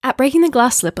At Breaking the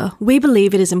Glass Slipper, we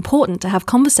believe it is important to have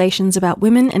conversations about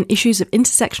women and issues of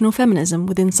intersectional feminism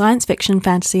within science fiction,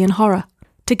 fantasy and horror.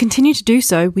 To continue to do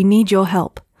so, we need your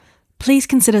help. Please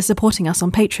consider supporting us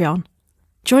on Patreon.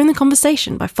 Join the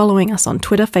conversation by following us on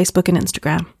Twitter, Facebook and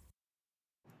Instagram.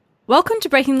 Welcome to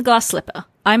Breaking the Glass Slipper.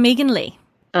 I'm Megan Lee.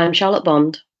 I'm Charlotte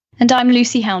Bond. And I'm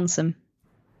Lucy Hounsome.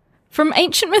 From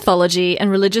ancient mythology and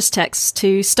religious texts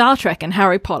to Star Trek and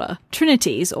Harry Potter,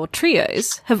 trinities or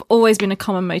trios have always been a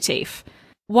common motif.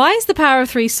 Why is the power of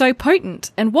three so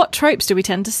potent, and what tropes do we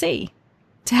tend to see?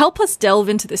 To help us delve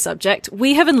into this subject,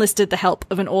 we have enlisted the help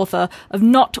of an author of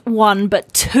not one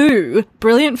but two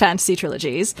brilliant fantasy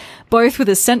trilogies, both with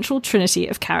a central trinity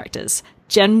of characters,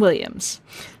 Jen Williams.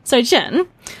 So Jen,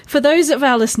 for those of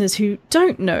our listeners who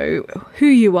don't know who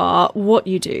you are, what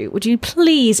you do, would you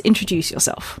please introduce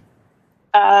yourself?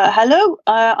 Hello,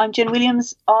 I'm Jen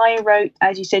Williams. I wrote,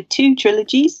 as you said, two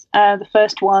trilogies. The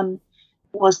first one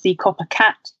was the Copper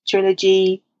Cat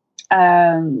trilogy,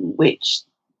 which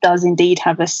does indeed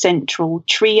have a central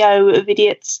trio of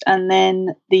idiots. And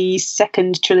then the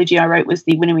second trilogy I wrote was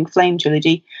the Winnowing Flame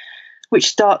trilogy, which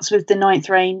starts with the Ninth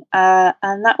Reign.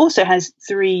 And that also has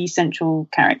three central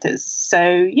characters.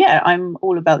 So, yeah, I'm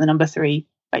all about the number three,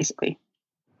 basically.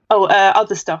 Oh,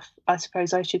 other stuff, I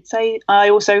suppose I should say. I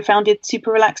also founded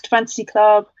Super Relaxed Fantasy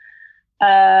Club,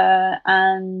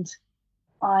 and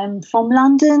I'm from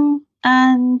London,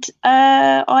 and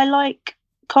I like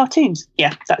cartoons.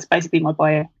 Yeah, that's basically my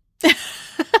bio.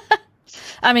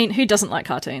 I mean, who doesn't like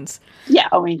cartoons? Yeah,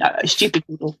 I mean, stupid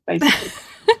people, basically.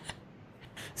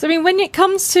 So, I mean, when it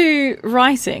comes to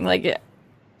writing, like,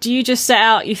 do you just set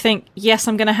out, you think, yes,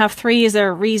 I'm going to have three? Is there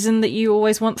a reason that you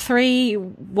always want three?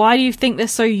 Why do you think they're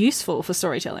so useful for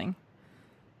storytelling?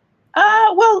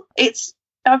 Well,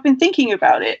 I've been thinking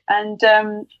about it, and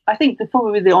I think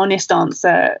probably the honest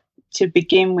answer to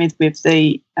begin with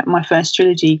my first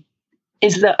trilogy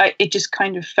is that it just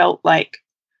kind of felt like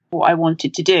what I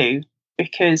wanted to do,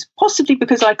 possibly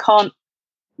because I can't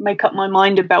make up my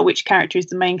mind about which character is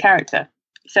the main character.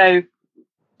 So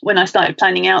when I started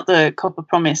planning out the Copper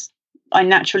Promise, I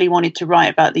naturally wanted to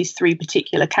write about these three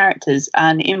particular characters.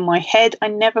 And in my head, I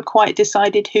never quite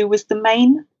decided who was the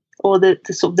main or the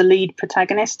sort of the lead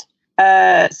protagonist.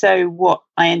 So what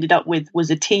I ended up with was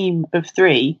a team of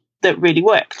three that really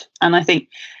worked. And I think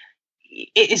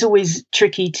it is always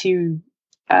tricky to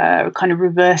kind of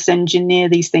reverse engineer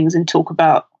these things and talk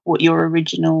about what your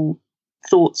original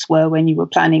thoughts were when you were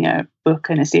planning a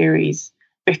book and a series,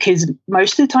 because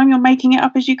most of the time you're making it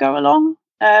up as you go along.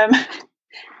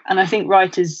 And I think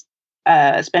writers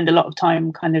spend a lot of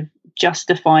time kind of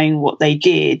justifying what they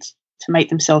did to make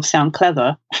themselves sound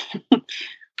clever.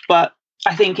 But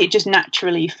I think it just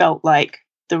naturally felt like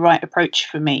the right approach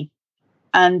for me.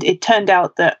 And it turned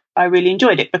out that I really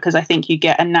enjoyed it, because I think you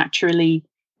get a naturally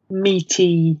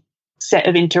meaty set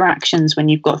of interactions when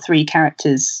you've got three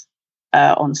characters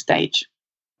on stage.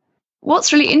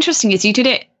 What's really interesting is you did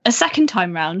it a second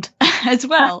time round as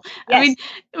well. Yes. I mean,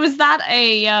 was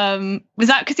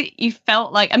that because you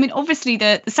felt like, I mean, obviously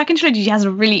the second trilogy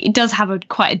it does have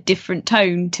quite a different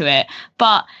tone to it,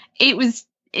 but it was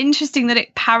interesting that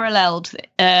it paralleled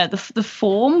the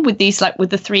form with these, like with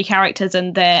the three characters,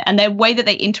 and their way that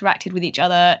they interacted with each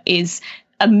other is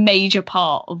a major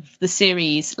part of the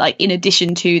series, like in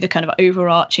addition to the kind of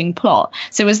overarching plot.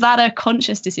 So was that a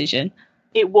conscious decision?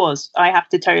 It was. I have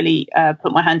to totally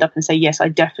put my hand up and say, yes, I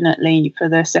definitely, for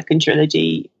the second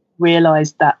trilogy,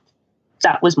 realised that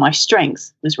was my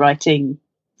strength, was writing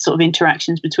sort of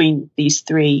interactions between these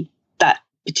three that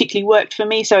particularly worked for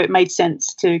me. So it made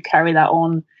sense to carry that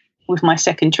on with my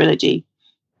second trilogy.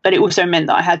 But it also meant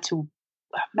that I had to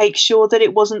make sure that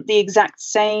it wasn't the exact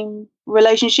same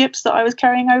relationships that I was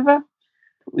carrying over,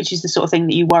 which is the sort of thing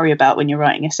that you worry about when you're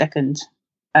writing a second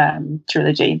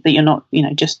trilogy, that you're not,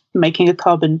 just making a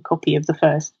carbon copy of the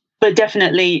first. But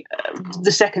definitely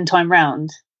the second time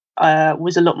round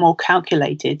was a lot more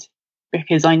calculated,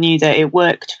 because I knew that it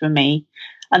worked for me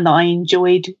and that I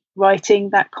enjoyed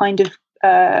writing that kind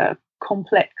of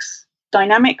complex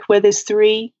dynamic where there's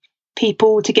three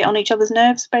people to get on each other's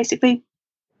nerves, basically.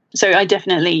 So I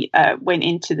definitely went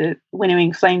into the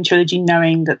Winnowing Flame trilogy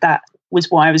knowing that was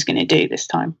what I was going to do this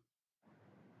time.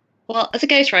 Well, as a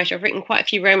ghostwriter, I've written quite a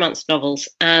few romance novels,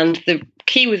 and the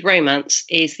key with romance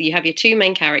is that you have your two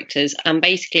main characters, and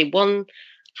basically one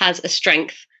has a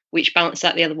strength which balances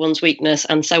out the other one's weakness,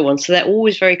 and so on. So they're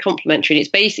always very complementary. And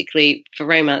it's basically, for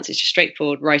romance, it's just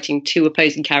straightforward writing two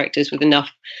opposing characters with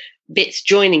enough bits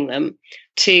joining them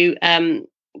to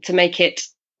make it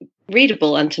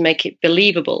readable and to make it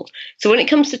believable. So when it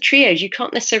comes to trios, you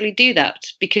can't necessarily do that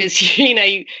because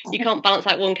you can't balance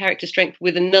out one character's strength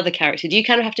with another character. Do you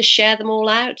kind of have to share them all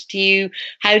out?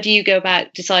 How do you go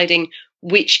about deciding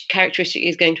which characteristic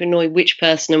is going to annoy which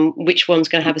person and which one's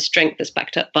going to have a strength that's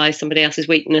backed up by somebody else's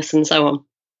weakness and so on?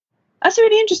 That's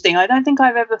really interesting. I don't think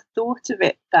I've ever thought of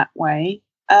it that way.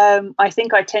 I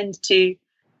think I tend to,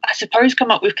 I suppose,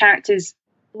 come up with characters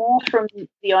more from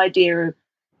the idea of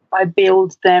I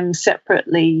build them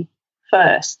separately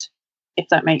first, if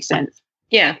that makes sense.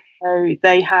 Yeah. So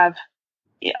they have,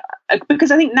 because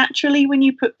I think naturally when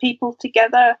you put people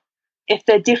together, if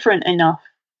they're different enough,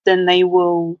 then they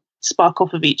will spark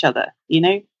off of each other,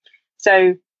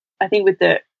 So I think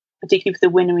particularly with the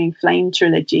Winnowing Flame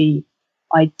trilogy,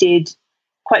 I did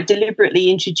quite deliberately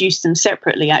introduce them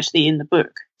separately actually in the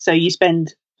book. So you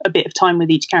spend a bit of time with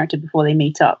each character before they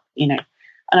meet up, And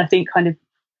I think kind of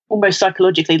almost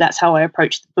psychologically, that's how I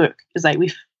approach the book. Is like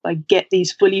I get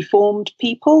these fully formed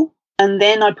people, and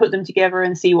then I put them together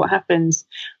and see what happens.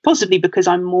 Possibly because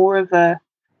I'm more of a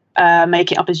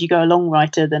make it up as you go along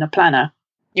writer than a planner.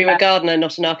 You're a gardener,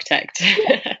 not an architect.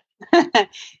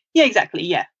 Yeah, exactly.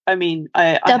 Yeah, I mean,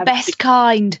 the best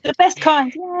kind. The best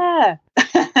kind. Yeah,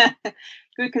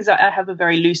 because I have a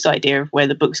very loose idea of where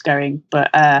the book's going, but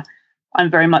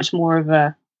I'm very much more of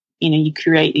a, you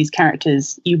create these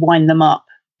characters, you wind them up,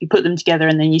 you put them together,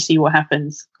 and then you see what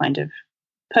happens kind of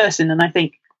person. And I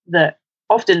think that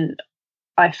often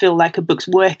I feel like a book's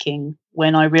working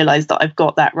when I realise that I've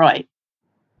got that right.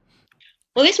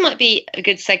 Well, this might be a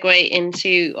good segue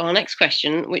into our next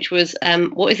question, which was,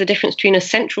 what is the difference between a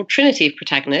central trinity of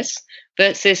protagonists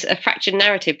versus a fractured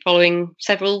narrative following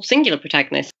several singular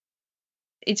protagonists?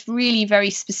 It's really very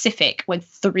specific with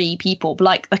three people,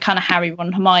 like the kind of Harry,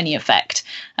 Ron, Hermione effect,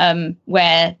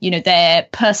 where, their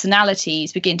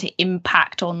personalities begin to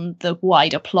impact on the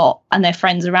wider plot and their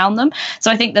friends around them.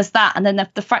 So I think there's that. And then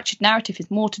the fractured narrative is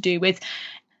more to do with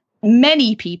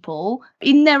many people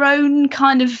in their own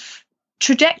kind of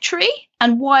trajectory.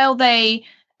 And while they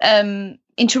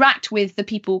interact with the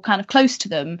people kind of close to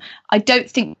them, I don't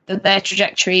think that their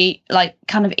trajectory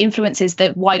kind of influences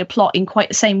the wider plot in quite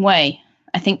the same way.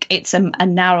 I think it's a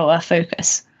narrower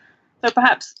focus. So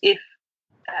perhaps if,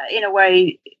 in a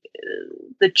way,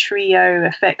 the trio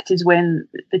effect is when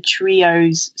the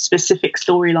trio's specific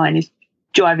storyline is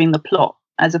driving the plot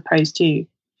as opposed to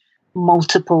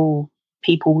multiple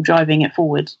people driving it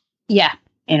forward. Yeah.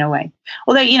 In a way.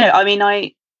 Although,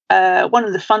 one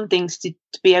of the fun things to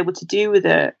be able to do with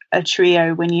a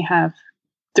trio when you have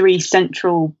three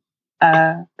central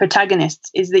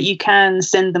protagonists is that you can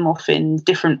send them off in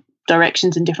different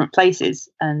directions in different places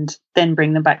and then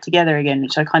bring them back together again,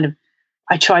 which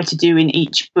I try to do in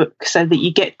each book so that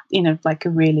you get, like a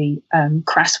really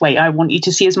crass way. I want you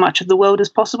to see as much of the world as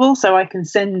possible so I can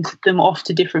send them off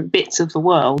to different bits of the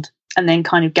world and then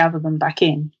kind of gather them back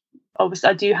in. Obviously,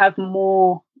 I do have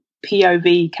more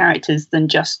POV characters than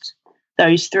just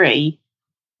those three,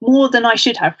 more than I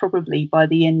should have probably by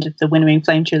the end of the Winnowing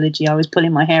Flame trilogy. I was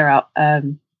pulling my hair out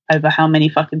over how many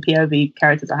fucking POV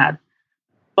characters I had.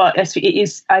 But it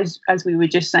is, as we were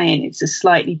just saying, it's a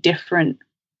slightly different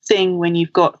thing when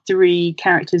you've got three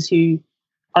characters who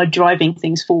are driving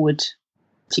things forward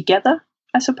together,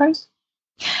 I suppose.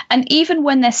 And even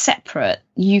when they're separate,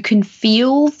 you can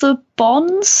feel the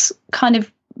bonds kind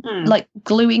of like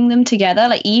gluing them together.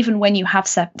 Like even when you have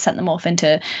sent them off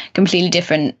into completely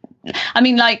different. I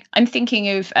mean, like I'm thinking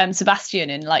of Sebastian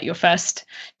in like your first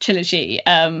trilogy.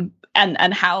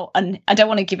 And how, and I don't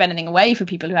want to give anything away for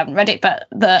people who haven't read it, but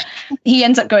he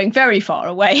ends up going very far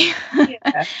away.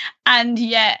 Yeah. And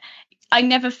yet I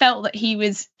never felt that he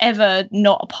was ever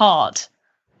not a part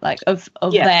of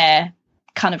their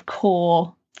kind of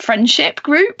core friendship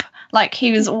group. Like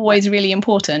he was always really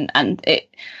important, and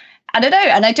I don't know,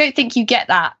 and I don't think you get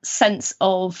that sense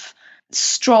of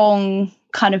strong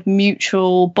kind of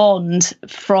mutual bond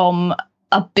from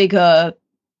a bigger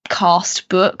cast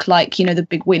book, like the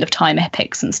big Wheel of Time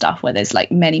epics and stuff, where there's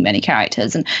like many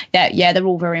characters, and they're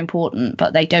all very important,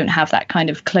 but they don't have that kind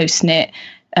of close-knit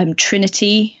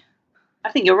trinity.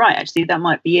 I think you're right, actually. That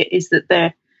might be it, is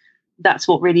that that's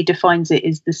what really defines it,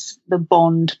 is the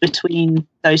bond between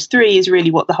those three is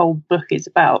really what the whole book is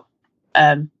about,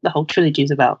 the whole trilogy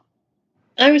is about.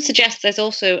 I would suggest there's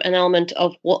also an element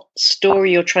of what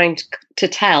story you're trying to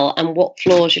tell and what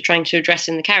flaws you're trying to address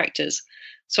in the characters.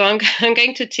 So I'm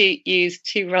going to use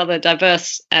two rather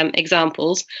diverse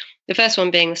examples. The first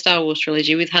one being the Star Wars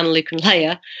trilogy with Han, Luke and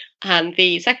Leia, and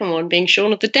the second one being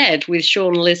Shaun of the Dead with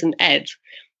Sean, Liz and Ed.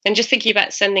 And just thinking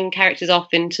about sending characters off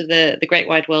into the great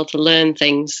wide world to learn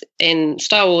things. In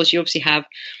Star Wars, you obviously have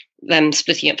them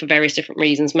splitting up for various different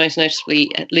reasons, most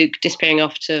notably Luke disappearing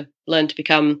off to learn to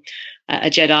become a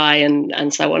Jedi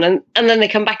and so on. And then they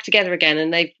come back together again,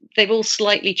 and they've all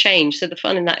slightly changed. So the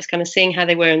fun in that is kind of seeing how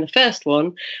they were in the first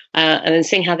one, and then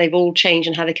seeing how they've all changed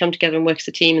and how they come together and work as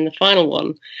a team in the final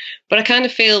one. But I kind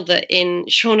of feel that in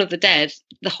Shaun of the Dead,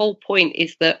 the whole point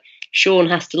is that Shaun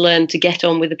has to learn to get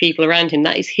on with the people around him.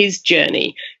 That is his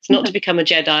journey. It's not to become a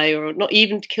Jedi or not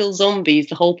even to kill zombies.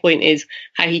 The whole point is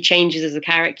how he changes as a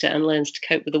character and learns to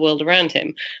cope with the world around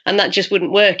him. And that just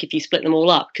wouldn't work if you split them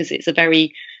all up, because it's a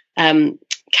very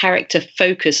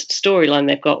character-focused storyline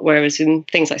they've got, whereas in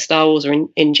things like Star Wars or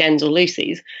in Jen's or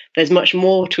Lucy's, there's much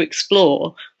more to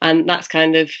explore. And that's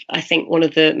kind of, I think, one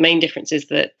of the main differences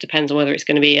that depends on whether it's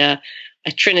going to be a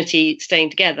trinity staying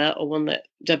together or one that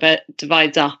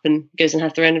divides up and goes and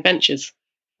has their own adventures.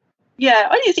 Yeah,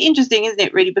 I think it's interesting, isn't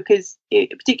it, really, because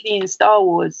particularly in Star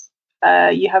Wars,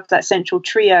 you have that central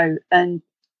trio. And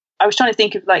I was trying to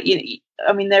think of, like,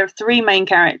 I mean, there are three main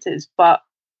characters, but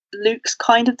Luke's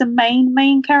kind of the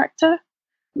main character.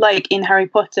 Like in Harry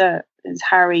Potter, it's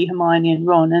Harry, Hermione, and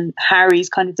Ron, and Harry's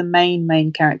kind of the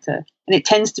main character. And it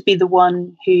tends to be the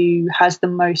one who has the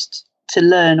most to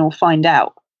learn or find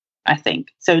out, I think.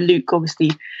 So Luke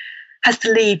obviously has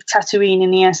to leave Tatooine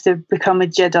and he has to become a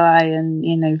Jedi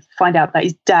and, find out about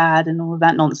his dad and all of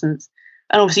that nonsense.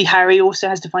 And obviously Harry also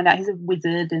has to find out he's a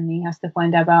wizard and he has to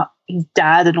find out about his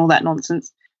dad and all that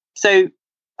nonsense. So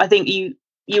I think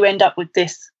you end up with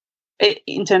this,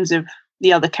 in terms of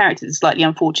the other characters, it's slightly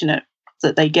unfortunate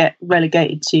that they get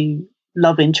relegated to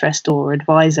love interest or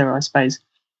advisor, I suppose,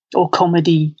 or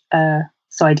comedy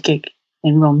sidekick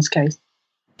in Ron's case.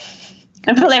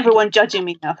 I feel everyone judging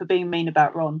me now for being mean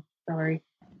about Ron. Sorry.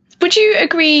 Would you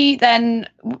agree then,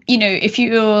 if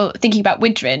you're thinking about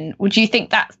Widrin, would you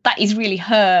think that is really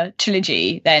her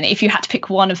trilogy then? If you had to pick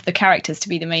one of the characters to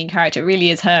be the main character, it really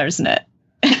is her, isn't it?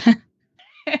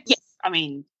 Yes, I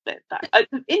mean,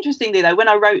 interestingly though, when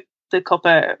I wrote the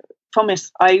Copper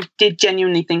Promise, I did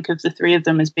genuinely think of the three of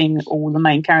them as being all the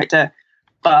main character.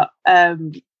 But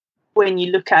when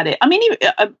you look at it, I mean,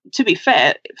 to be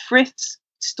fair, Frith's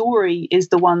story is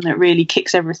the one that really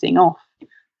kicks everything off.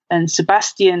 And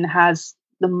Sebastian has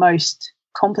the most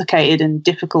complicated and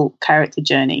difficult character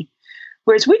journey,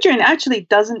 whereas Widrin actually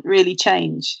doesn't really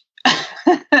change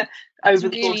over the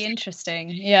course. Really interesting,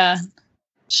 yeah.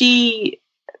 She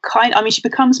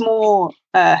becomes more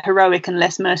heroic and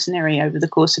less mercenary over the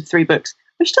course of 3 books,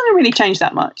 which doesn't really change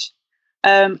that much.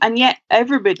 And yet,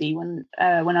 everybody, when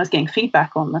I was getting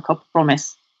feedback on the Copper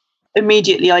Promise,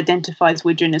 immediately identifies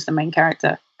Widrin as the main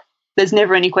character. There's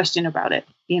never any question about it,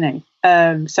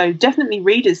 So definitely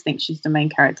readers think she's the main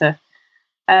character.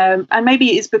 And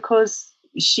maybe it's because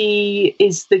she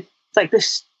is I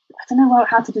don't know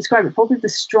how to describe it, probably the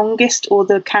strongest or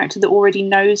the character that already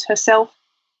knows herself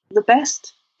the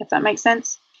best, if that makes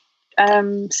sense.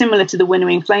 Similar to the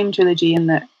Winnowing Flame trilogy in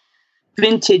that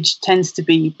Vintage tends to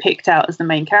be picked out as the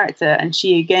main character, and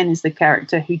she again is the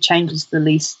character who changes the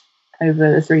least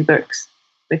over the 3 books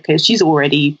because she's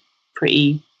already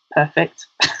pretty perfect.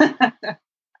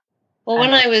 Well,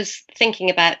 when I was thinking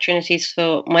about trinities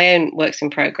for my own works in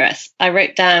progress, I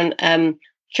wrote down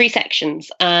 3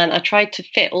 sections and I tried to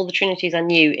fit all the trinities I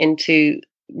knew into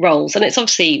roles. And it's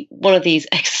obviously one of these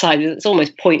exercises that's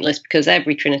almost pointless because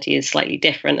every trinity is slightly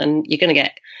different and you're going to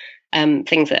get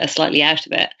things that are slightly out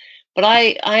of it. But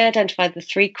I identified the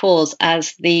 3 cores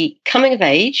as the coming of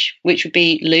age, which would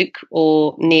be Luke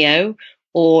or Neo,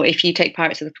 or if you take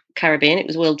Pirates of the Caribbean, it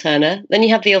was Will Turner. Then you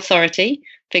have the authority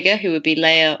figure, who would be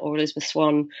Leia or Elizabeth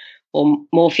Swann or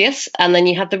Morpheus. And then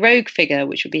you have the rogue figure,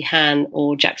 which would be Han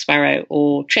or Jack Sparrow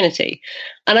or Trinity.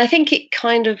 And I think it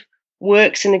kind of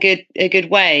works in a good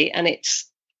way. And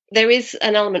there is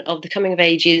an element of the coming of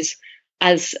ages,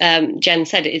 as Jen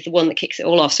said, it is the one that kicks it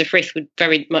all off. So Frith would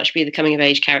very much be the coming of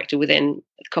age character within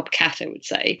the Copper Cat, I would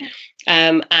say.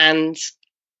 And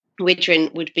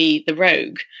Widrin would be the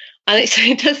rogue. And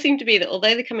it does seem to be that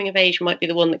although the coming of age might be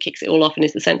the one that kicks it all off and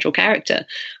is the central character,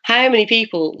 how many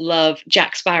people love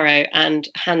Jack Sparrow and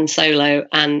Han Solo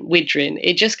and Widrin?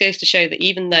 It just goes to show that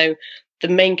even though the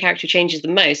main character changes the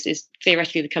most is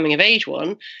theoretically the coming of age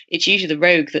one, it's usually the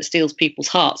rogue that steals people's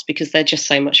hearts because they're just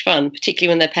so much fun,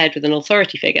 particularly when they're paired with an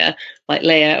authority figure like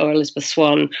Leia or Elizabeth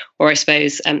Swann, or I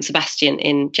suppose Sebastian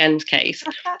in Jen's case.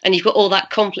 And you've got all that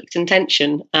conflict and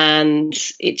tension, and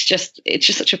it's just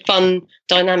such a fun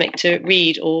dynamic to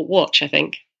read or watch, I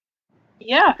think.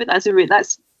 Yeah, I think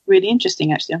that's really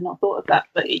interesting. Actually, I've not thought of that,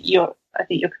 but I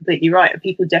think you're completely right.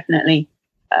 People definitely.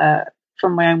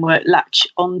 From my own work, latch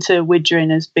onto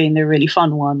Widrin as being the really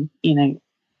fun one, and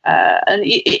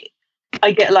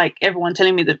I get like everyone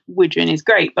telling me that Woodryn is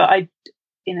great, but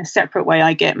in a separate way,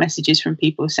 I get messages from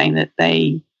people saying that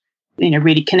they,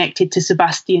 really connected to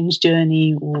Sebastian's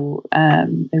journey, or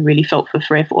they really felt for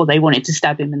Frith, or they wanted to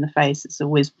stab him in the face. It's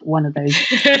always one of those.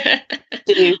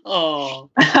 Oh,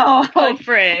 poor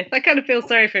Frith. I kind of feel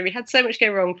sorry for him. He had so much go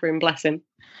wrong for him, bless him.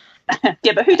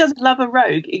 Yeah, but who doesn't love a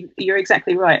rogue? You're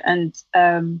exactly right. And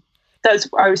that's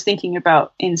what I was thinking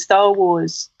about in Star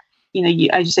Wars. As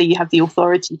you say, you have the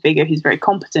authority figure who's very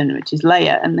competent, which is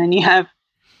Leia, and then you have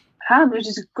Han, which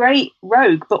is a great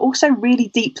rogue, but also really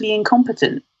deeply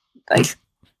incompetent. Like,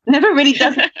 never really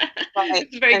does it right.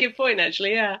 It's a very good point,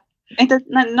 actually, yeah. And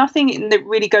nothing that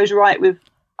really goes right with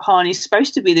Han. He's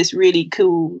supposed to be this really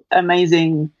cool,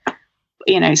 amazing,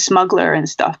 smuggler and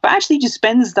stuff, but actually just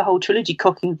spends the whole trilogy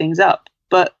cocking things up.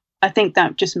 But I think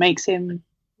that just makes him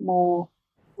more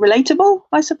relatable,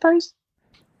 I suppose.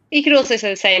 You could also say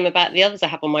the same about the others I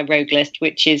have on my rogue list,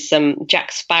 which is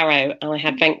Jack Sparrow, and I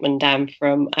had Venkman down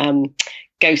from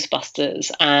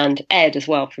Ghostbusters, and Ed as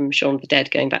well from Shaun of the Dead,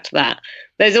 going back to that.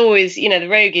 There's always, the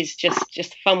rogue is just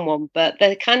a fun one, but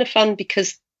they're kind of fun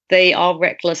because they are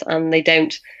reckless and they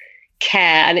don't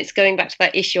care. And it's going back to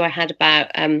that issue I had about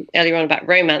earlier on about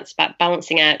romance, about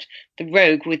balancing out the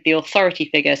rogue with the authority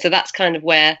figure. So that's kind of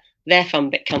where their fun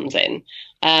bit comes in.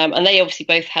 And they obviously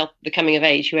both help the coming of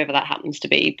age, whoever that happens to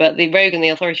be. But the rogue and the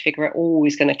authority figure are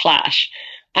always going to clash.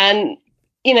 And,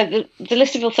 the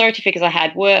list of authority figures I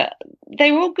had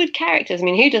they were all good characters. I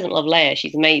mean, who doesn't love Leia?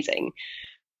 She's amazing.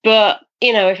 But,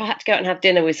 if I had to go out and have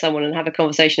dinner with someone and have a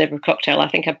conversation over a cocktail, I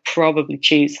think I'd probably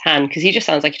choose Han, because he just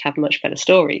sounds like he'd have much better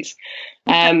stories.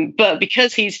 But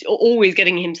because he's always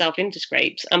getting himself into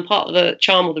scrapes, and part of the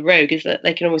charm of the rogue is that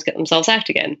they can always get themselves out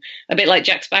again. A bit like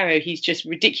Jack Sparrow, he's just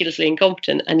ridiculously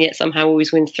incompetent and yet somehow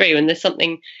always wins through. And there's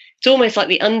something, it's almost like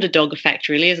the underdog effect,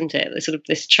 really, isn't it? There's sort of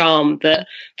this charm that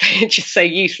they're just so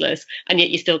useless, and yet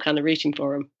you're still kind of rooting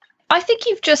for them. I think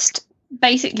you've just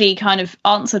basically kind of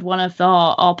answered one of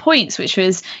our points, which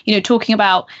was, talking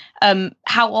about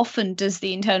how often does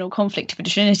the internal conflict of a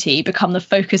Trinity become the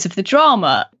focus of the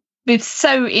drama. We're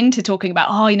so into talking about,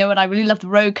 and I really love the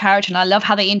rogue character and I love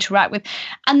how they interact with,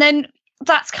 and then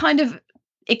that's kind of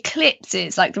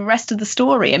eclipses like the rest of the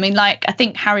story. I mean, like, I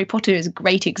think Harry Potter is a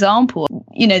great example.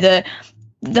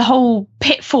 The whole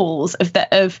pitfalls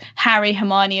of Harry,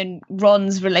 Hermione, and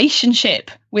Ron's relationship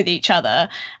with each other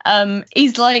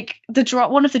is like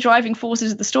one of the driving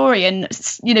forces of the story. And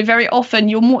very often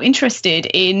you're more interested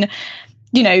in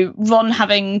Ron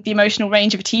having the emotional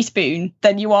range of a teaspoon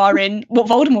than you are in what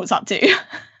Voldemort's up to.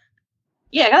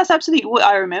 Yeah, that's absolutely what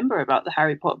I remember about the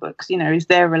Harry Potter books. Is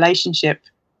their relationship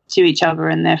to each other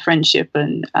and their friendship,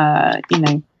 and I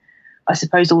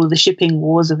suppose all of the shipping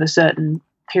wars of a certain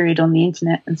period on the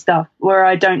internet and stuff, where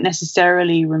I don't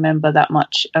necessarily remember that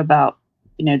much about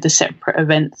the separate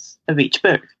events of each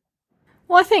book.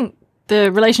 Well, I think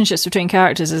the relationships between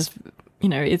characters is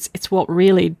it's what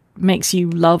really makes you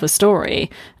love a story,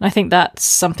 and I think that's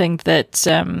something that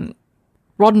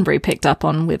Roddenberry picked up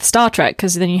on with Star Trek,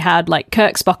 because then you had like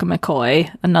Kirk, Spock, and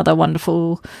McCoy, another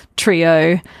wonderful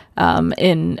trio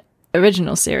in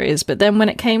original series. But then when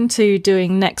it came to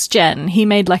doing Next Gen, he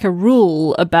made like a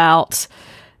rule about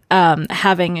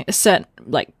having a certain,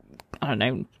 like, I don't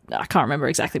know, I can't remember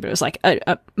exactly, but it was like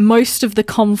most of the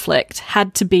conflict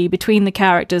had to be between the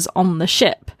characters on the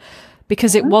ship,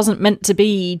 because it wasn't meant to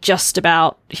be just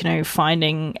about,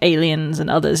 finding aliens and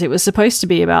others. It was supposed to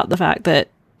be about the fact that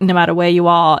no matter where you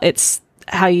are, it's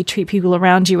how you treat people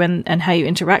around you and how you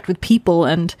interact with people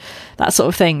and that sort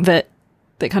of thing that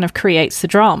kind of creates the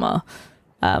drama.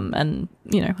 And,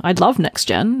 I love Next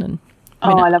Gen. And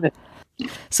I love it.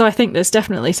 So I think there's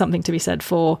definitely something to be said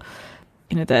for,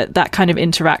 that kind of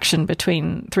interaction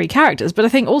between three characters. But I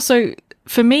think also,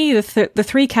 for me, the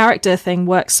three character thing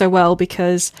works so well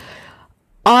because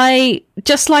I,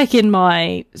 just like in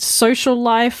my social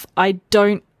life, I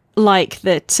don't like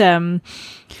that,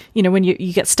 when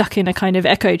you get stuck in a kind of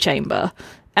echo chamber.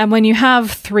 And when you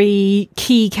have three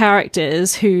key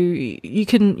characters who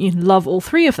you love all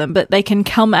three of them, but they can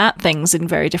come at things in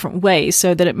very different ways,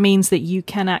 so that it means that you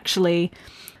can actually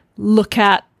look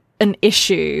at an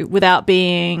issue without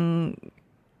being,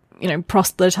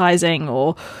 proselytizing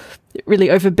or really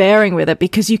overbearing with it,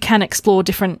 because you can explore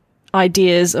different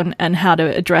ideas and how to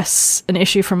address an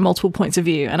issue from multiple points of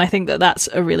view. And I think that that's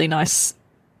a really nice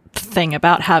thing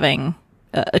about having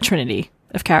a trinity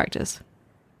of characters.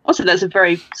 Also, that's a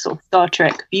very sort of Star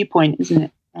Trek viewpoint, isn't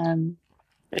it?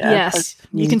 Yes,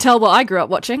 you can tell what I grew up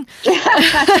watching.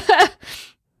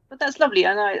 But that's lovely,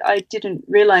 and I didn't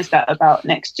realise that about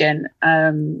Next Gen,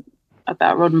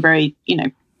 about Roddenberry,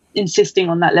 insisting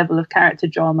on that level of character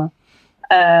drama.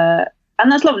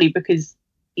 And that's lovely because,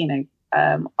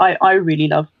 I really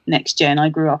love Next Gen. I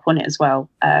grew up on it as well.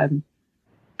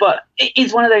 But it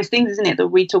is one of those things, isn't it, that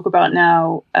we talk about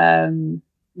now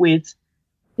with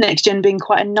Next Gen being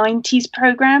quite a 90s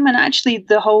program, and actually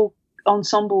the whole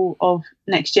ensemble of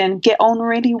Next Gen get on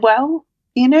really well,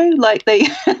 like they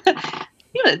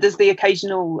there's the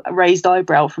occasional raised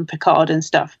eyebrow from Picard and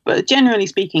stuff, but generally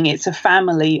speaking it's a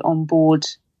family on board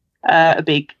a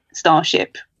big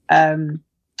starship. And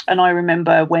I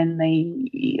remember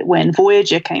when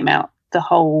Voyager came out, the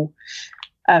whole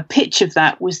pitch of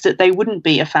that was that they wouldn't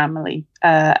be a family,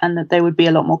 and that there would be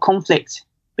a lot more conflict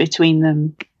between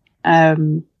them,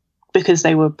 because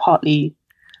they were partly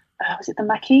was it the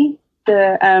Maquis,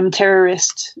 the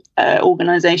terrorist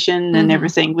organization, and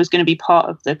everything was going to be part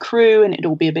of the crew, and it'd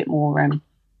all be a bit more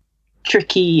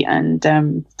tricky and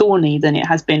thorny than it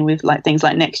has been with like things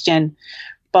like Next Gen.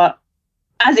 But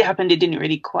as it happened, it didn't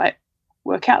really quite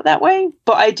work out that way.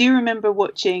 But I do remember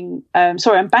watching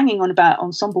sorry, I'm banging on about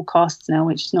ensemble casts now,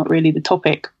 which is not really the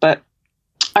topic, but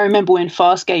I remember when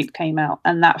Farscape came out,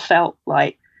 and that felt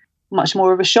like much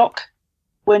more of a shock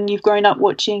when you've grown up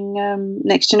watching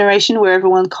Next Generation, where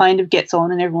everyone kind of gets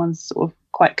on and everyone's sort of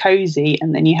quite cozy,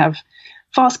 and then you have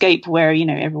Farscape where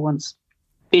everyone's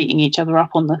beating each other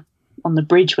up on the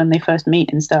bridge when they first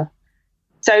meet and stuff.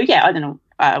 So yeah, I don't know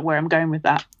where I'm going with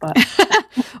that, but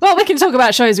well, we can talk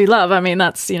about shows we love. I mean,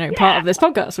 that's part of this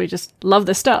podcast. We just love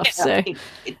this stuff. Yeah, so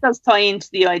it does tie into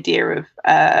the idea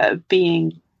of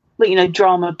being,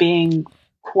 drama being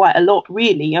quite a lot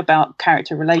really about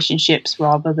character relationships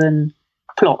rather than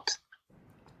plot.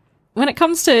 When it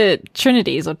comes to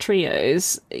trinities or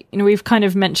trios, we've kind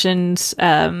of mentioned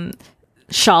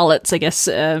Charlotte's, I guess,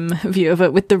 view of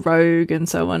it with the rogue and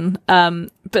so on.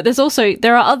 But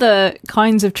there are other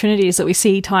kinds of trinities that we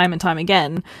see time and time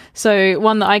again. So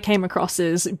one that I came across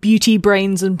is Beauty,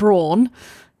 Brains and Brawn,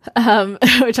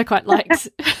 which I quite liked.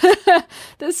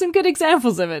 There's some good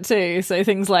examples of it too. So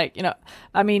things like,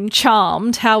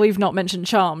 Charmed, how we've not mentioned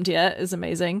Charmed yet is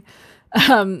amazing.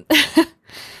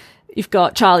 You've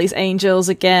got Charlie's Angels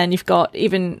again. You've got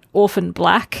even Orphan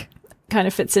Black kind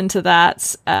of fits into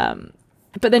that.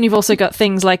 But then you've also got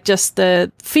things like just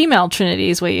the female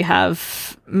trinities where you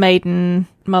have Maiden,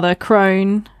 Mother,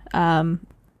 Crone.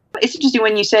 It's interesting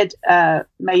when you said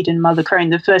Maiden, Mother, Crone.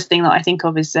 The first thing that I think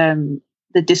of is the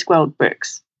Discworld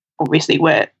books, obviously,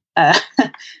 where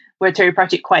Terry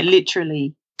Pratchett quite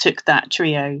literally took that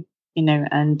trio,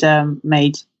 and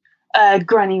made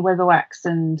Granny Weatherwax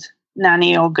and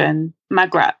Nanny Og and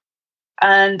Magrat.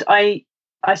 And I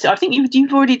think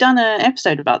you've already done an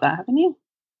episode about that, haven't you?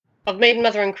 Of Maiden,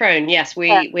 Mother and Crone, yes.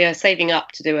 We are saving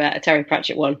up to do a Terry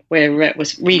Pratchett one. We're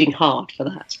reading hard for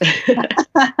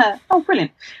that. Oh,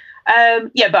 brilliant.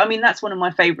 But I mean, that's one of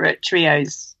my favourite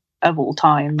trios of all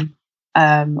time.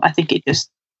 I think it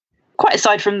just, quite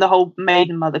aside from the whole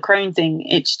Maiden, Mother, Crone thing,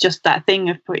 it's just that thing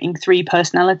of putting three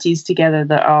personalities together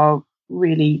that are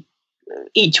really,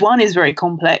 each one is very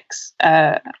complex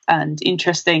and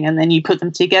interesting, and then you put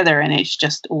them together and it's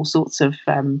just all sorts of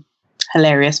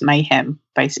hilarious mayhem,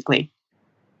 basically.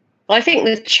 Well, I think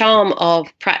the charm of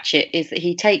Pratchett is that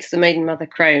he takes the Maiden, Mother,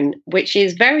 Crone, which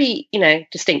is very,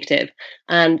 distinctive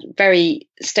and very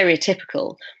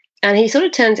stereotypical, and he sort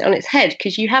of turns it on its head,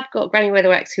 because you have got Granny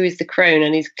Weatherwax, who is the crone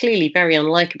and is clearly very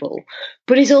unlikable,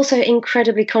 but is also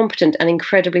incredibly competent and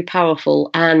incredibly powerful,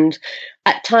 and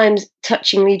at times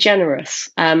touchingly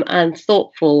generous and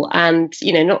thoughtful, and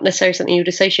not necessarily something you would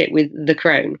associate with the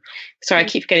crone. Sorry, I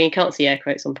keep forgetting you can't see air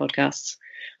quotes on podcasts.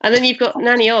 And then you've got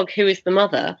Nanny Og, who is the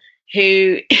mother,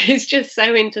 who is just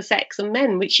so into sex and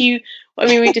men, which we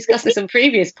discussed this on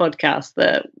previous podcasts,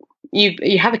 that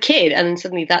you have a kid and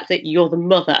suddenly that's it, you're the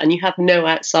mother, and you have no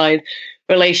outside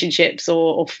relationships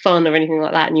or fun or anything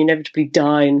like that, and you inevitably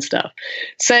die and stuff.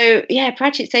 So yeah,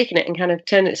 Pratchett's taken it and kind of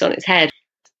turned it on its head.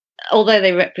 Although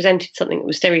they represented something that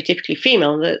was stereotypically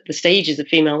female, the stages of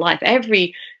female life,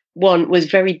 every one was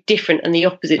very different and the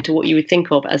opposite to what you would think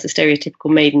of as a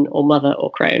stereotypical maiden or mother or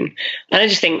crone. And I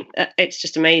just think it's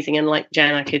just amazing. And like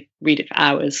Jan, I could read it for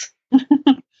hours.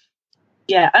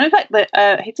 Yeah, and in fact,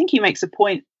 I think he makes a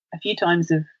point a few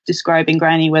times of describing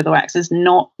Granny Weatherwax as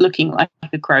not looking like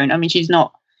a crone. I mean, she's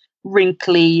not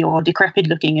wrinkly or decrepit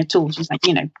looking at all. She's like,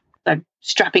 a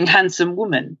strapping, handsome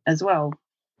woman as well,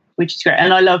 which is great.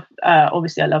 And I love,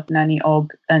 obviously, I love Nanny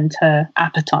Og and her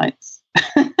appetites.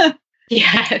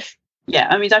 Yes. Yeah,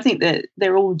 I mean, I think that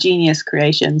they're all genius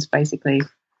creations, basically.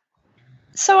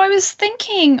 So I was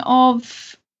thinking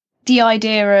of the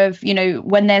idea of,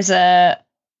 when there's a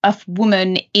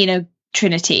woman in a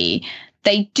trinity,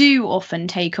 they do often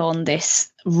take on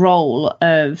this role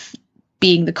of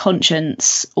being the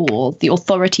conscience or the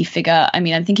authority figure. I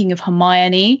mean, I'm thinking of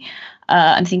Hermione.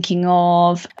 I'm thinking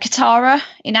of Katara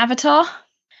in Avatar.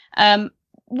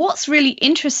 What's really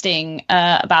interesting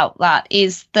about that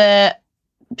is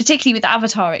particularly with the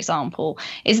Avatar example,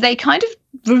 is they kind of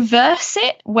reverse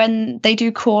it when they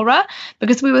do Korra,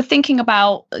 because we were thinking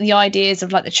about the ideas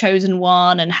of like the chosen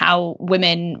one and how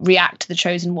women react to the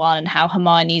chosen one, and how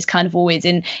Hermione's kind of always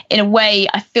in a way,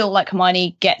 I feel like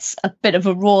Hermione gets a bit of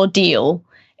a raw deal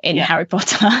in Harry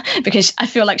Potter because I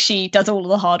feel like she does all of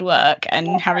the hard work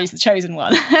and Harry's the chosen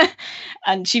one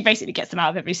and she basically gets them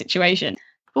out of every situation.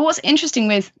 But what's interesting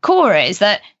with Korra is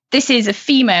that this is a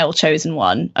female chosen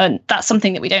one, and that's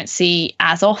something that we don't see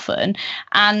as often.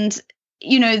 And,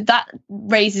 you know, that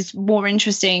raises more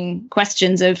interesting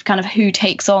questions of kind of who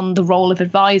takes on the role of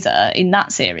advisor in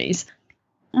that series.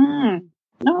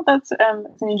 No, that's an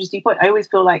interesting point. I always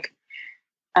feel like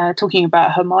talking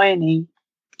about Hermione,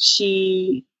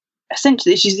 she's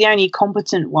the only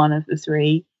competent one of the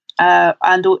three.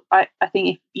 And I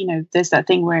think, there's that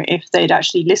thing where if they'd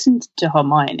actually listened to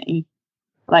Hermione,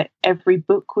 like every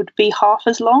book would be half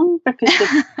as long because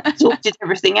they've sorted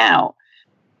everything out.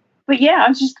 But yeah,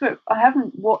 I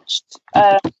haven't watched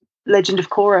Legend of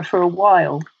Korra for a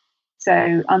while,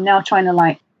 so I'm now trying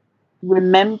to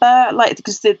remember,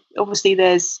 because obviously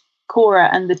there's Korra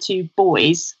and the two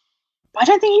boys. But I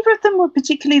don't think either of them were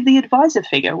particularly the advisor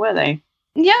figure, were they?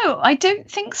 No, I don't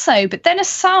think so. But then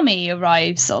Asami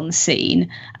arrives on the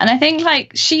scene, and I think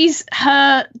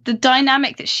the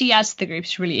dynamic that she adds to the group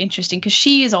is really interesting because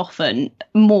she is often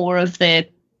more of the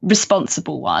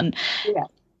responsible one. Yeah.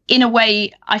 In a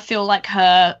way, I feel like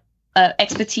her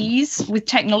expertise with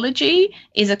technology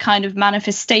is a kind of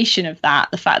manifestation of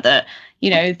that. The fact that,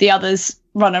 the others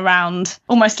run around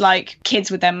almost like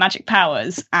kids with their magic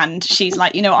powers, and she's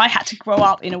like, I had to grow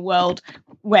up in a world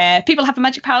where people have the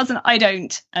magic powers and I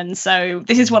don't, and so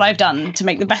this is what I've done to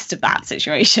make the best of that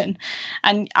situation.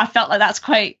 And I felt like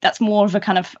that's more of a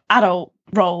kind of adult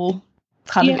role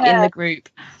kind of in the group.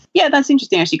 Yeah, that's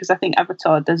interesting actually, because I think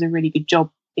Avatar does a really good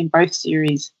job in both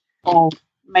series of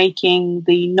making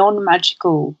the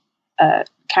non-magical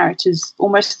characters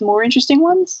almost the more interesting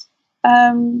ones.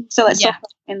 Sokka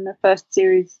in the first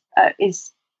series is,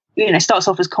 starts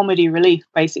off as comedy relief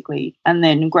basically, and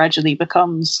then gradually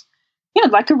becomes,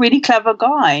 like a really clever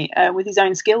guy with his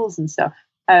own skills and stuff.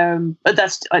 But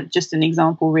that's just an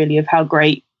example really of how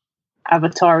great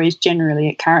Avatar is generally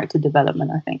at character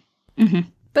development, I think. Mm-hmm.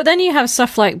 But then you have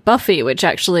stuff like Buffy, which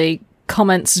actually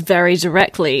comments very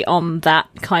directly on that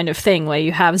kind of thing, where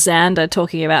you have Xander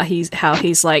talking about how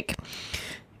he's like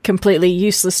completely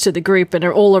useless to the group, and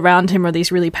all around him are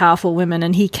these really powerful women,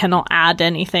 and he cannot add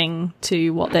anything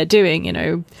to what they're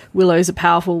doing. Willow's a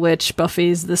powerful witch,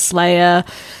 Buffy's the Slayer,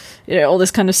 all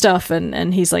this kind of stuff,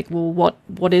 and he's like, well,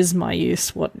 what is my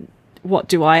use? What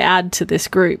do I add to this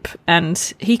group? And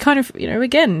he kind of,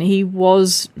 again, he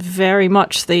was very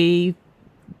much the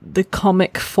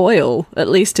comic foil, at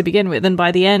least to begin with, and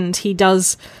by the end he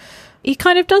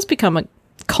kind of does become a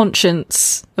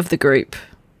conscience of the group.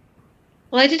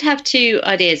 Well, I did have two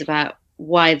ideas about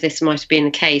why this might have been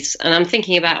the case, and I'm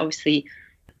thinking about obviously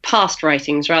past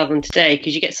writings rather than today,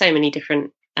 because you get so many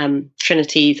different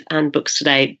trinities and books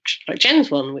today, like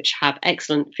Jen's one, which have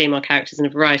excellent female characters in a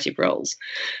variety of roles.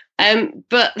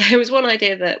 But there was one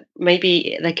idea that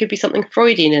maybe there could be something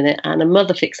Freudian in it and a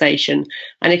mother fixation.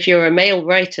 And if you're a male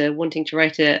writer wanting to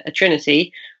write a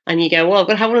trinity, and you go, well, I've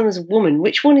got to have one as a woman,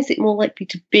 which one is it more likely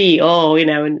to be?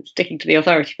 And sticking to the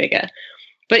authority figure.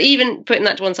 But even putting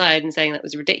that to one side and saying that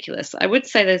was ridiculous, I would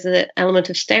say there's an element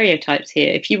of stereotypes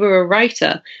here. If you were a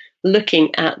writer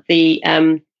looking at the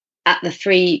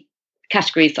three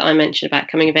categories that I mentioned about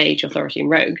coming of age, authority, and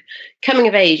rogue, coming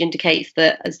of age indicates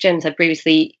that, as Jen said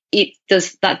previously,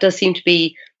 that does seem to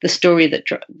be the story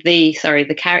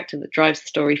the character that drives the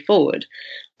story forward.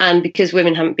 And because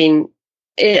women haven't been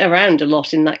around a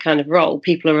lot in that kind of role,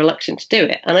 people are reluctant to do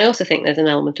it. And I also think there's an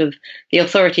element of the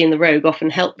authority and the rogue often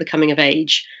help the coming of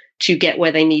age to get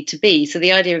where they need to be. So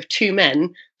the idea of two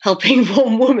men helping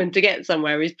one woman to get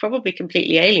somewhere is probably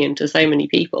completely alien to so many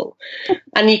people.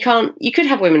 And you could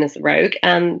have women as the rogue,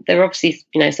 and there are obviously,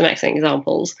 some excellent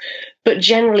examples, but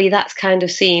generally that's kind of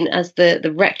seen as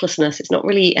the recklessness. It's not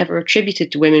really ever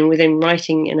attributed to women within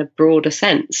writing in a broader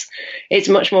sense. It's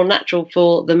much more natural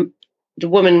for the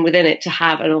woman within it to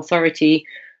have an authority,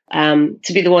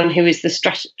 to be the one who is the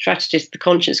strategist, the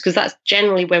conscience, because that's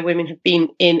generally where women have been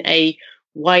in a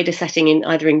wider setting in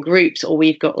either in groups, or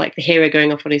we've got like the hero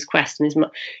going off on his quest and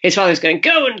his father's going,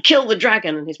 go and kill the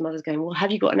dragon, and his mother's going, well,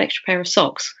 have you got an extra pair of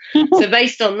socks? So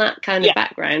based on that kind of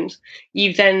background,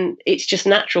 it's just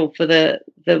natural for the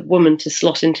woman to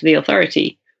slot into the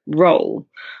authority role.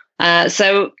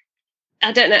 So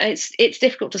I don't know, it's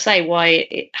difficult to say why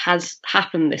it has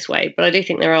happened this way, but I do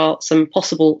think there are some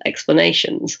possible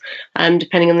explanations,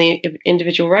 depending on the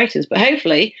individual writers. But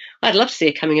hopefully, I'd love to see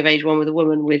a coming of age one with a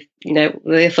woman with,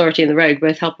 the authority and the rogue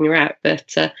both helping her out.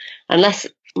 But unless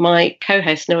my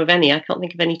co-hosts know of any, I can't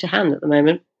think of any to hand at the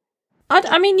moment.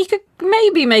 I mean, you could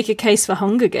maybe make a case for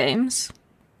Hunger Games,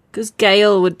 because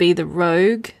Gale would be the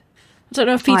rogue. I don't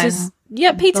know if Peter's...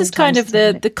 Yeah, Peter's kind of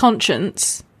the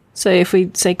conscience. So if we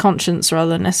say conscience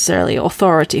rather than necessarily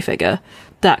authority figure,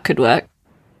 that could work.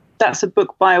 That's a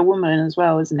book by a woman as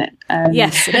well, isn't it?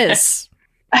 Yes, it is.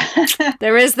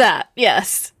 There is that,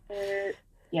 yes.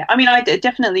 Yeah, I mean, I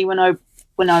definitely, when I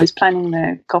was planning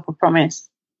the Copper Promise,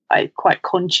 I quite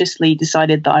consciously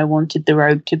decided that I wanted the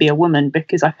rogue to be a woman,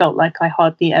 because I felt like I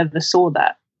hardly ever saw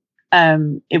that.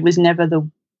 It was never the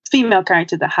female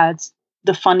character that had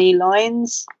the funny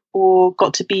lines or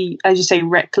got to be, as you say,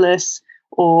 reckless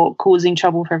or causing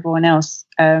trouble for everyone else.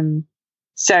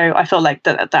 So I felt like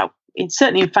that it's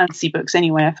certainly in fantasy books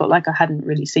anyway, I felt like I hadn't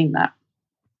really seen that.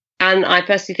 And I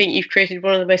personally think you've created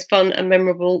one of the most fun and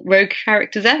memorable rogue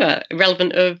characters ever,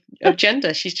 irrelevant of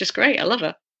gender. She's just great. I love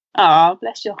her. Oh,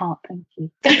 bless your heart. Thank you.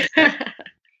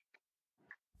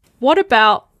 What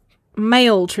about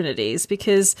male trinities?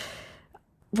 Because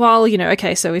while,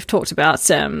 so we've talked about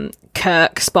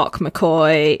Kirk, Spock,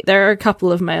 McCoy, there are a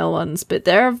couple of male ones, but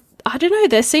I don't know,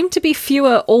 there seem to be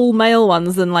fewer all-male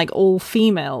ones than, like,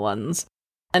 all-female ones.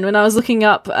 And when I was looking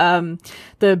up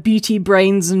the beauty,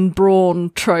 brains, and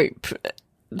brawn trope,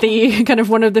 the kind of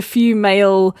one of the few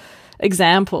male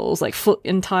examples, like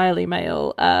entirely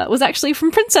male, was actually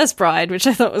from Princess Bride, which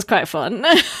I thought was quite fun.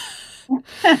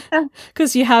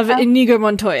 Because you have Inigo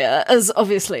Montoya as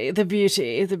obviously the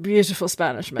beautiful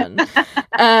Spanishman.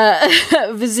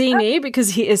 Vizzini,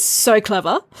 because he is so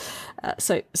clever.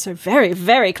 So very,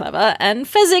 very clever. And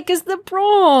Fezzik is the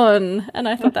brawn. And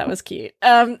I thought that was cute.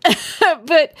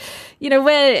 But,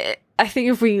 where I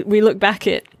think if we look back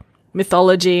at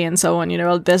mythology and so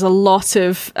on, there's a lot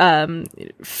of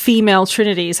female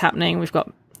trinities happening. We've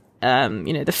got,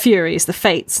 the Furies, the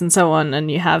Fates, and so on.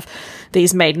 And you have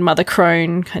these maiden, mother,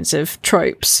 crone kinds of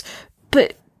tropes.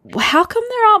 But how come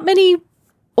there aren't many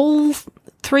all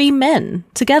three men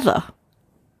together?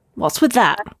 What's with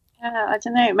that? I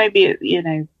don't know. Maybe,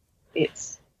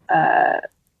 it's that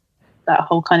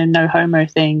whole kind of no homo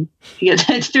thing. If you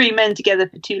get three men together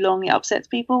for too long, it upsets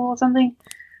people or something.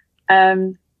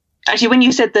 Actually, when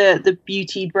you said the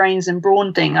beauty, brains, and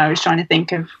brawn thing, I was trying to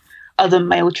think of other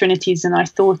male trinities, and I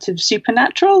thought of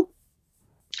Supernatural.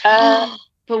 But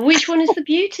which one is the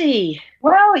beauty?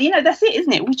 Well, that's it,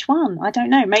 isn't it? Which one? I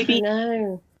don't know. Maybe.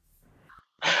 No.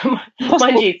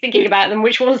 Mind you, thinking about them,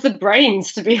 which one's the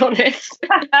brains, to be honest?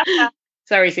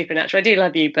 Sorry, Supernatural, I do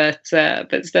love you, but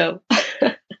still.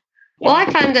 Well,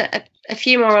 I found a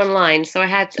few more online. So I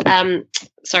had,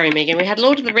 sorry, Megan, we had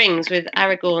Lord of the Rings with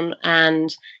Aragorn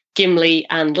and Gimli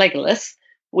and Legolas,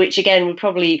 which again would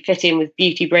probably fit in with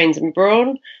beauty, brains, and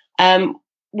brawn.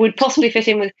 Would possibly fit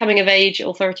in with coming of age,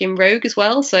 authority, and rogue as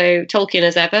well. So Tolkien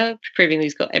as ever, proving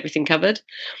he's got everything covered.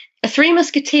 Three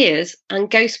Musketeers and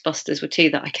Ghostbusters were two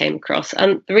that I came across.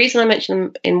 And the reason I mentioned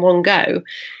them in one go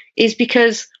is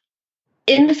because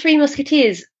in the Three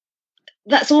Musketeers,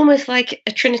 that's almost like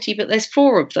a trinity, but there's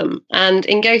four of them. And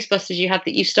in Ghostbusters,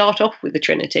 you start off with the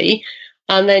trinity,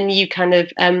 and then you kind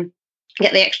of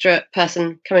get the extra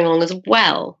person coming along as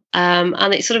well. And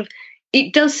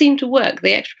it does seem to work.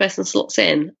 The extra person slots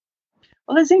in.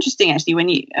 Well, that's interesting, actually, when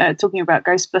you talking about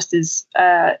Ghostbusters,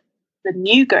 the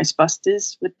new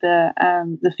Ghostbusters with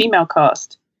the female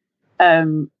cast.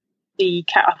 I've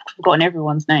forgotten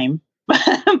everyone's name,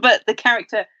 but the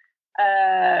character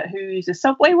who's a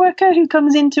subway worker who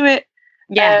comes into it,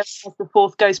 yes, as the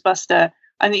fourth Ghostbuster.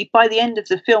 And by the end of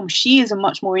the film, she is a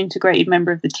much more integrated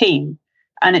member of the team.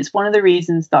 And it's one of the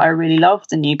reasons that I really love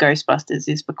the new Ghostbusters,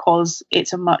 is because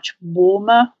it's a much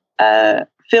warmer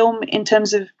film in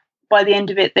terms of, by the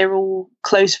end of it, they're all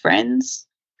close friends.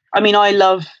 I mean, I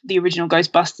love the original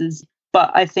Ghostbusters, but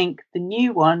I think the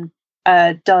new one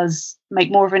does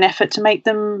make more of an effort to make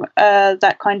them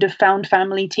that kind of found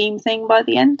family team thing by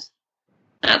the end.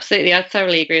 Absolutely, I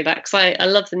thoroughly agree with that, because I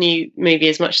love the new movie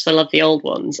as much as I love the old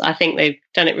ones. I think they've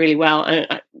done it really well,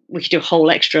 and we could do a whole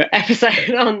extra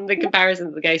episode on the comparison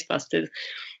of the Ghostbusters.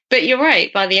 But you're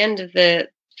right, by the end of the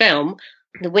film,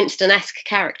 the Winston-esque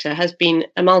character has been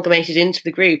amalgamated into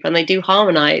the group, and they do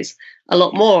harmonise a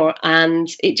lot more, and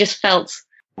it just felt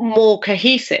more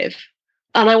cohesive.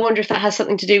 And I wonder if that has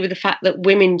something to do with the fact that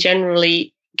women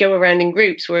generally go around in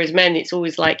groups, whereas men, it's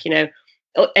always like, you know,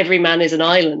 every man is an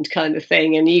island kind of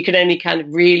thing, and you can only kind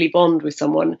of really bond with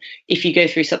someone if you go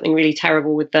through something really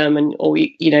terrible with them, and or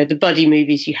you know, the buddy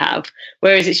movies you have,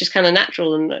 whereas it's just kind of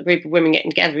natural, and a group of women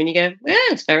getting together and you go, yeah,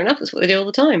 it's fair enough, that's what they do all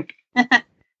the time.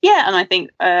 Yeah, and I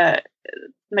think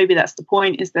maybe that's the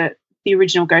point, is that the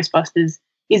original Ghostbusters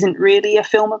isn't really a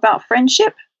film about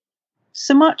friendship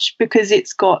so much, because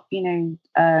it's got, you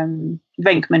know,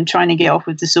 Venkman trying to get off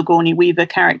with the Sigourney Weaver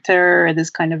character. There's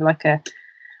kind of like a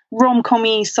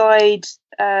rom-com-y side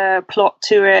plot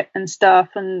to it and stuff,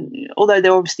 and although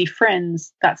they're obviously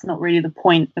friends, that's not really the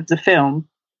point of the film.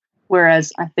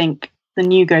 Whereas I think the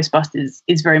new Ghostbusters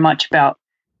is very much about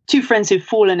two friends who've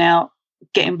fallen out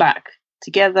getting back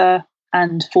together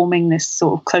and forming this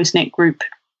sort of close-knit group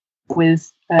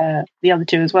with the other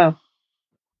two as well.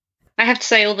 I have to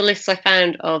say, all the lists I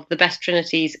found of the best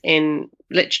trinities in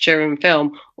literature and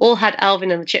film all had Alvin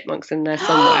and the Chipmunks in there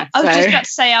somewhere. I was just about to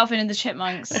say Alvin and the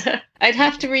Chipmunks. I'd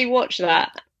have to rewatch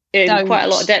that in quite a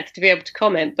lot of depth to be able to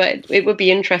comment, but it would be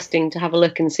interesting to have a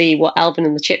look and see what Alvin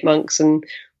and the Chipmunks and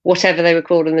whatever they were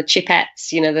called, and the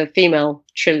Chipettes, you know, the female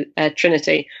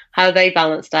trinity, how they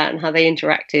balanced out and how they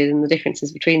interacted and the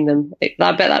differences between them.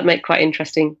 I bet that'd make quite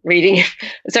interesting reading.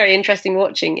 Interesting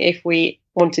watching if we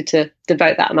wanted to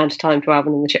devote that amount of time to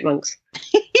Alvin and the Chipmunks.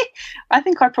 I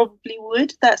think I probably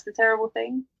would. That's the terrible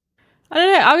thing. I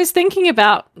don't know. I was thinking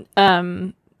about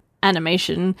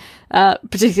animation,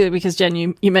 particularly because, Jen,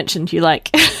 you mentioned you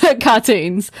like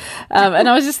cartoons. And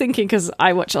I was just thinking, because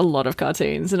I watch a lot of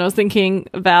cartoons, and I was thinking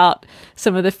about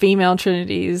some of the female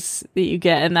trinities that you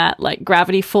get in that, like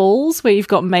Gravity Falls, where you've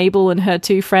got Mabel and her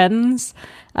two friends,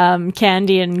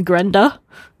 Candy and Grenda.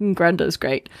 Grenda's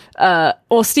great.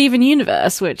 Or Steven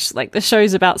Universe, which, like, the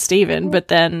show's about Steven, but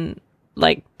then,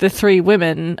 like, the three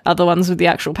women are the ones with the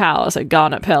actual power, so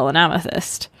Garnet, Pearl, and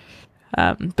Amethyst.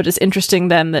 But it's interesting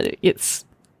then that it's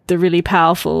the really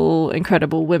powerful,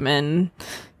 incredible women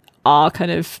are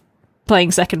kind of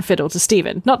playing second fiddle to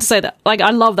Steven. Not to say that, like, I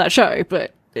love that show,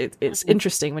 but it's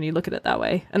interesting when you look at it that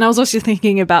way. And I was also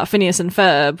thinking about Phineas and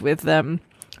Ferb with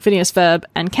Phineas, Ferb,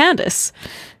 and Candace.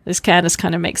 This Candace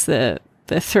kind of makes the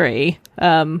three,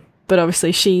 but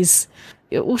obviously she's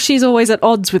always at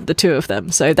odds with the two of them.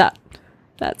 So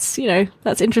that's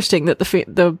interesting that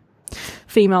the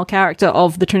female character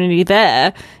of the Trinity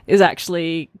there is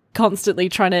actually constantly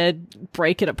trying to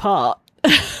break it apart.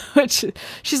 Which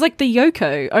she's like the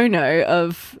Yoko Ono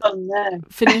of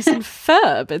Phineas and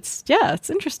Ferb. It's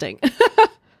interesting.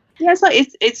 Yeah,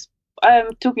 it's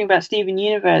talking about Steven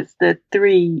Universe, the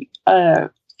three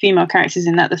female characters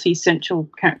in that, the three central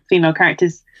female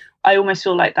characters. I almost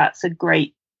feel like that's a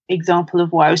great example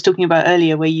of what I was talking about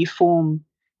earlier, where you form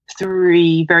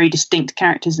three very distinct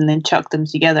characters and then chuck them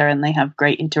together and they have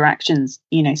great interactions,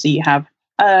 you know. So you have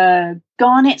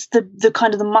Garnet's the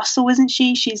kind of the muscle, isn't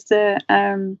she? She's the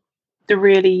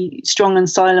really strong and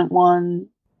silent one,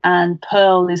 and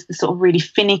Pearl is the sort of really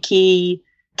finicky,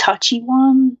 touchy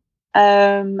one,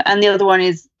 and the other one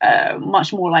is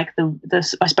much more like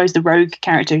the I suppose the rogue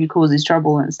character who causes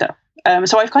trouble and stuff.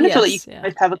 So I kind of feel like you can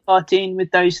both have a cartoon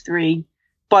with those three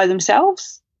by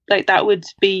themselves. Like, that would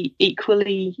be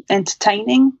equally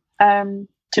entertaining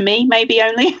to me, maybe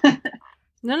only.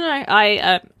 No,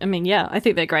 I mean, yeah, I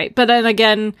think they're great. But then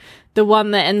again, the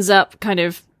one that ends up kind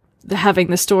of having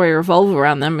the story revolve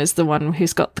around them is the one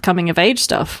who's got the coming of age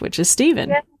stuff, which is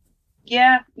Steven.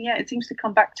 Yeah, it seems to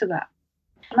come back to that.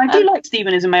 And I do like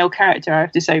Steven as a male character, I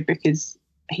have to say, because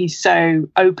he's so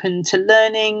open to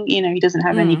learning. You know, he doesn't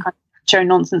have any kind of show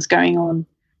nonsense going on,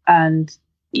 and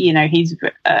you know, he's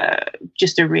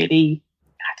just a really,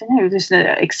 I don't know, just an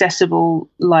accessible,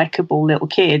 likable little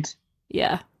kid.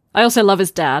 Yeah. I also love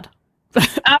his dad.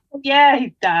 Oh, yeah,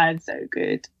 his dad's so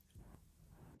good.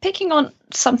 Picking on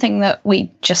something that we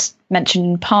just mentioned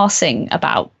in passing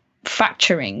about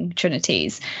fracturing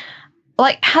trinities,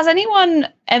 like, has anyone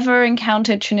ever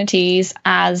encountered trinities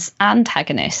as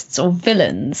antagonists or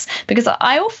villains? Because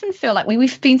I often feel like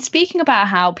we've been speaking about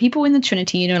how people in the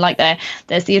Trinity, you know, like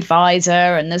there's the advisor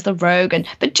and there's the rogue,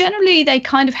 but generally they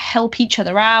kind of help each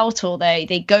other out, or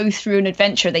they go through an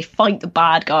adventure, they fight the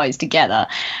bad guys together.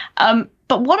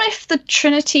 But what if the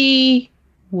Trinity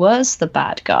was the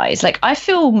bad guys? Like, I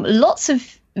feel lots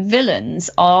of villains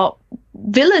are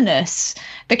villainous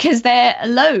because they're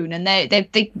alone and they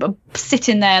sit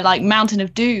in their like mountain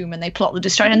of doom and they plot the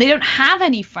destruction, and they don't have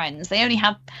any friends. They only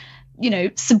have,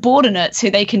 subordinates who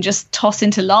they can just toss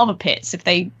into lava pits if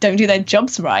they don't do their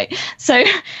jobs right. So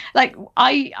like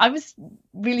I was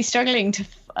really struggling to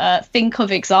think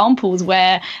of examples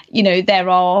where there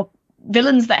are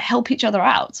villains that help each other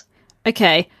out.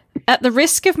 Okay, at the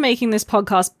risk of making this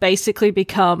podcast basically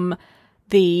become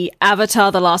the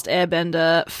Avatar The Last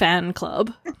Airbender fan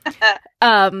club,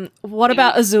 what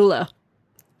about Azula?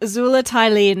 Azula, Ty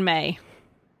Lee, and May.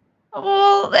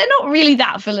 Well, they're not really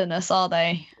that villainous, are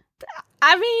they?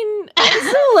 I mean,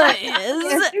 Azula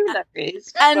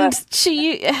is. And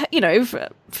she,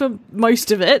 for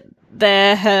most of it,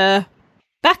 they're her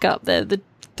backup. They're the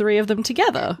three of them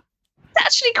together. It's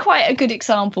actually quite a good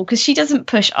example, because she doesn't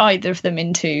push either of them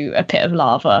into a pit of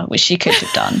lava, which she could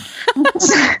have done.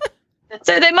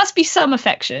 So there must be some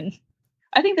affection.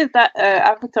 I think that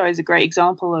Avatar is a great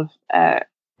example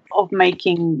of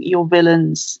making your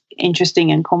villains interesting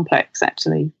and complex,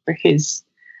 actually, because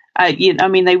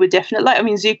they were definitely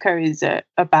Zuko is a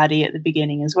baddie at the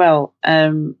beginning as well,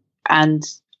 and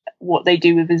what they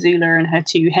do with Azula and her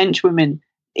two henchwomen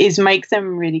is make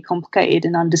them really complicated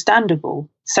and understandable.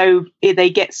 So if they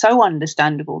get so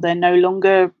understandable, they're no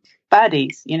longer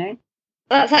baddies,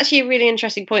 That's actually a really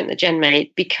interesting point that Jen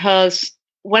made, because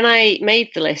when I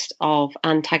made the list of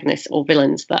antagonists or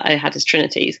villains that I had as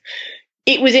trinities,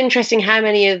 it was interesting how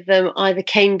many of them either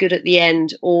came good at the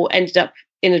end or ended up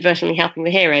inadvertently helping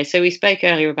the hero. So we spoke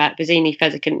earlier about Vizzini,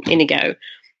 Fezzik, and Inigo.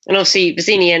 And obviously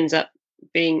Vizzini ends up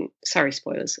being, sorry,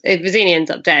 spoilers, Vizzini ends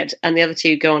up dead and the other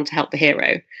two go on to help the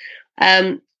hero.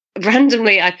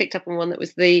 Randomly, I picked up on one that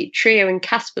was the trio in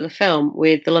Casper the film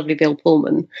with the lovely Bill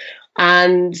Pullman.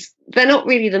 And they're not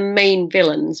really the main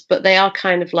villains, but they are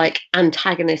kind of like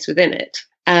antagonists within it.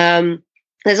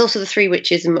 There's also the three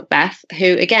witches in Macbeth,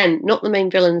 who, again, not the main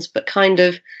villains, but kind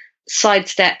of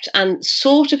sidestepped and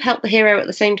sort of helped the hero at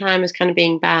the same time as kind of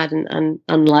being bad and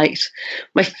unliked.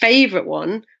 My favourite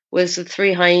one was the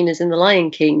three hyenas in The Lion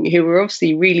King, who were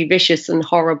obviously really vicious and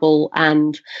horrible,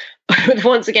 and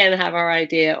once again have our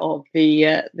idea of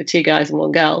the two guys and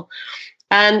one girl.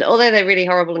 And although they're really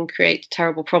horrible and create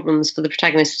terrible problems for the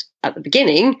protagonist at the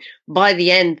beginning, by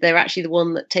the end, they're actually the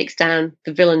one that takes down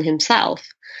the villain himself.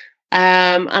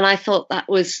 And I thought that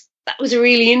was a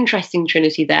really interesting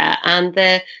trinity there. And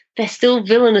they're still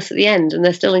villainous at the end, and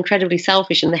they're still incredibly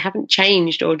selfish, and they haven't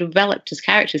changed or developed as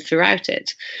characters throughout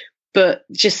it. But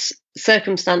just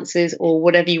circumstances, or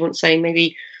whatever you want to say,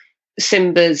 maybe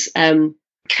Simba's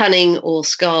cunning or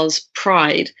Scar's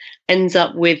pride ends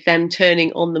up with them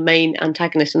turning on the main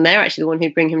antagonist, and they're actually the one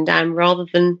who bring him down rather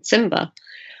than Simba.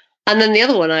 And then the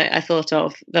other one I thought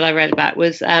of that I read about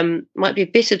was, might be a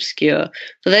bit obscure.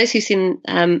 For those who've seen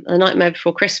A Nightmare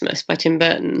Before Christmas by Tim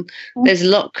Burton, there's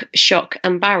Lock, Shock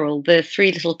and Barrel, the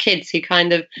three little kids who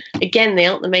kind of, again, they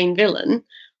aren't the main villain,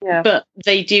 but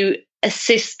they do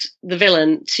assist the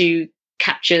villain to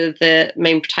capture the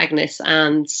main protagonist,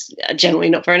 and generally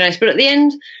not very nice. But at the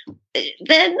end,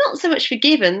 they're not so much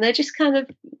forgiven. They're just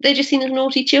seen as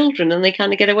naughty children, and they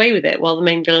kind of get away with it, while the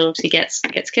main villain obviously gets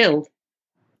killed.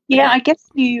 Yeah, I guess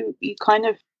you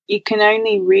can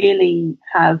only really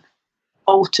have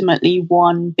ultimately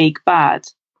one big bad.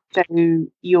 So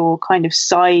your kind of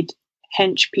side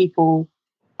hench people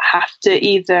have to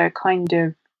either kind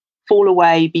of fall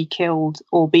away, be killed,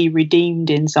 or be redeemed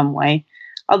in some way.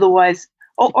 Otherwise,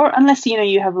 or unless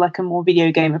you have like a more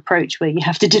video game approach where you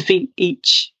have to defeat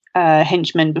each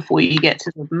henchman before you get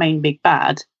to the main big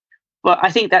bad. But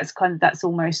I think that's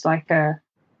almost like a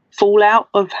fallout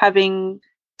of having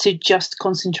to just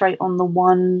concentrate on the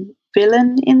one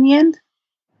villain in the end.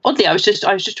 Oddly, I was just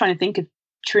trying to think of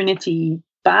Trinity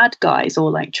bad guys, or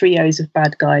like trios of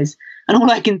bad guys, and all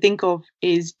I can think of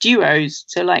is duos.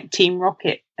 So like Team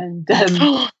Rocket and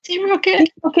Team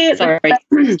Rocket. Sorry.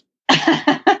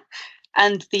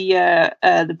 And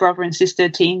the brother and sister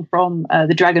team from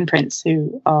the Dragon Prince,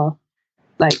 who are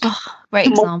like great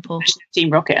example.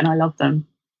 Team Rocket, and I love them.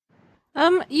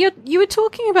 You were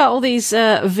talking about all these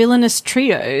villainous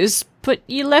trios, but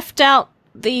you left out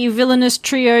the villainous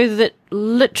trio that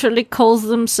literally calls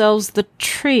themselves the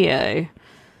Trio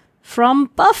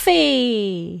from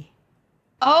Buffy.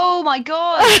 Oh my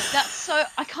god, that's so...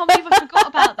 I can't believe I forgot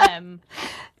about them.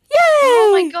 Yay! Oh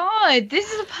my god,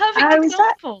 this is a perfect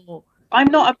example.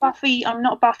 I'm not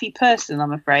a Buffy person,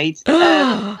 I'm afraid.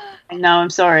 No, I'm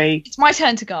sorry. It's my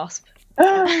turn to gasp.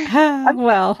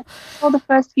 Well, all the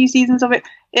first few seasons of it.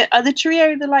 Are the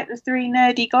trio the three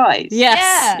nerdy guys?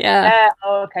 Yes. Yeah.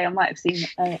 Oh, okay. I might have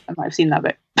seen that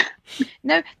bit.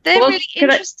 No, they're really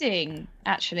interesting,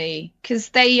 actually, because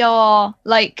they are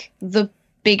like the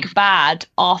big bad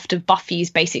after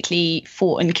Buffy's basically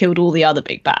fought and killed all the other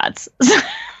big bads.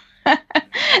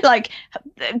 Like,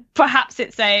 perhaps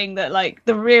it's saying that like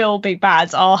the real big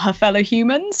bads are her fellow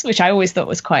humans, which I always thought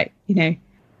was quite,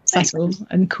 subtle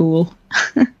and cool.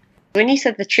 When you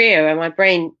said the trio and my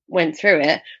brain went through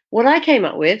it, what I came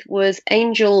up with was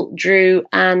Angel, Drew,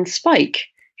 and Spike,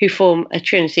 who form a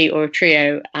trinity or a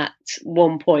trio at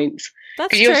one point. That's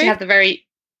Because you true. also have the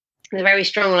very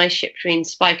strong relationship between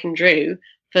Spike and Drew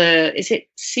for, is it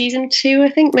season 2, I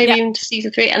think, maybe even to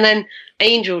season 3, and then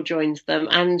Angel joins them,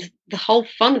 and the whole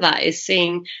fun of that is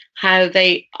seeing how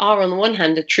they are on the one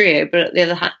hand a trio, but at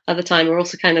the other time are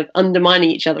also kind of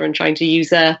undermining each other and trying to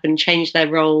usurp and change their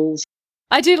roles.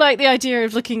 I do like the idea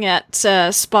of looking at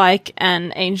Spike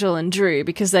and Angel and Drew,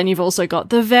 because then you've also got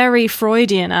the very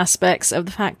Freudian aspects of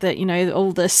the fact that,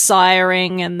 all the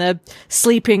siring and the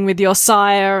sleeping with your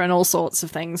sire and all sorts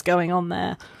of things going on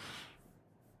there.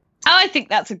 I think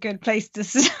that's a good place to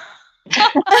start.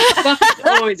 That's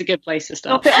always a good place to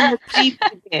start. Stop it on the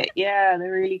creepy bit. Yeah, the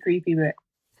really creepy bit.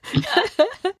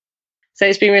 So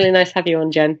it's been really nice to have you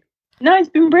on, Jen. No, it's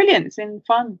been brilliant. It's been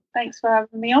fun. Thanks for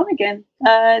having me on again.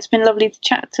 It's been lovely to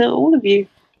chat to all of you.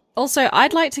 Also,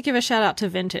 I'd like to give a shout out to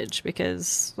Vintage,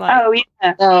 because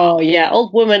Oh yeah,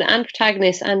 old woman and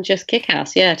protagonist and just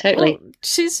kick-ass. Yeah, totally. well,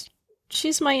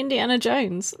 she's my Indiana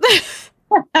Jones.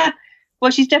 Well,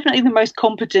 she's definitely the most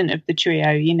competent of the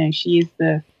trio. She is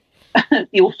the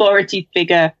the authority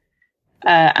figure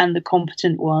and the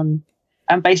competent one,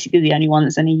 and basically the only one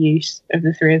that's any use of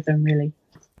the three of them, really.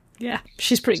 Yeah,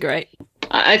 she's pretty great.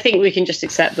 I think we can just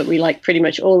accept that we like pretty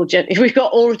much all of Jen. We've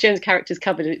got all of Jen's characters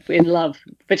covered in love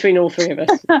between all three of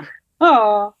us.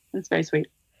 Oh, that's very sweet.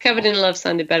 Covered in love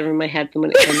sounded better in my head than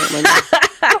when it came out my mouth.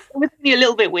 It was only a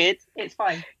little bit weird. It's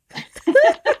fine.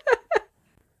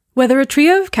 Whether a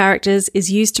trio of characters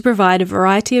is used to provide a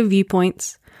variety of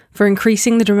viewpoints, for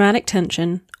increasing the dramatic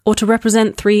tension, or to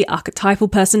represent 3 archetypal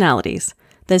personalities,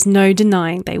 there's no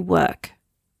denying they work.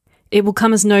 It will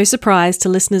come as no surprise to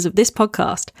listeners of this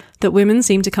podcast that women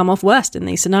seem to come off worst in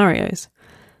these scenarios.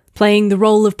 Playing the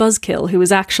role of Buzzkill, who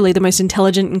is actually the most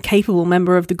intelligent and capable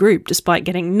member of the group despite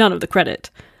getting none of the credit.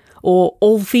 Or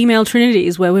all-female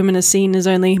trinities where women are seen as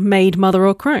only maid, mother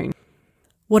or crone.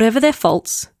 Whatever their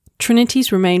faults,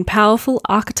 trinities remain powerful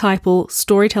archetypal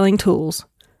storytelling tools,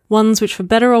 ones which for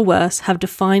better or worse have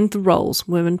defined the roles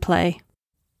women play.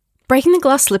 Breaking the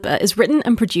Glass Slipper is written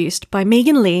and produced by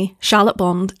Megan Lee, Charlotte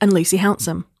Bond, and Lucy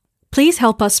Hounsom. Please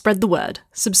help us spread the word,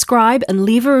 subscribe and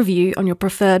leave a review on your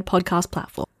preferred podcast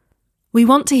platform. We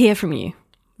want to hear from you.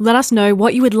 Let us know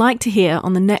what you would like to hear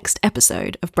on the next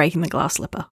episode of Breaking the Glass Slipper.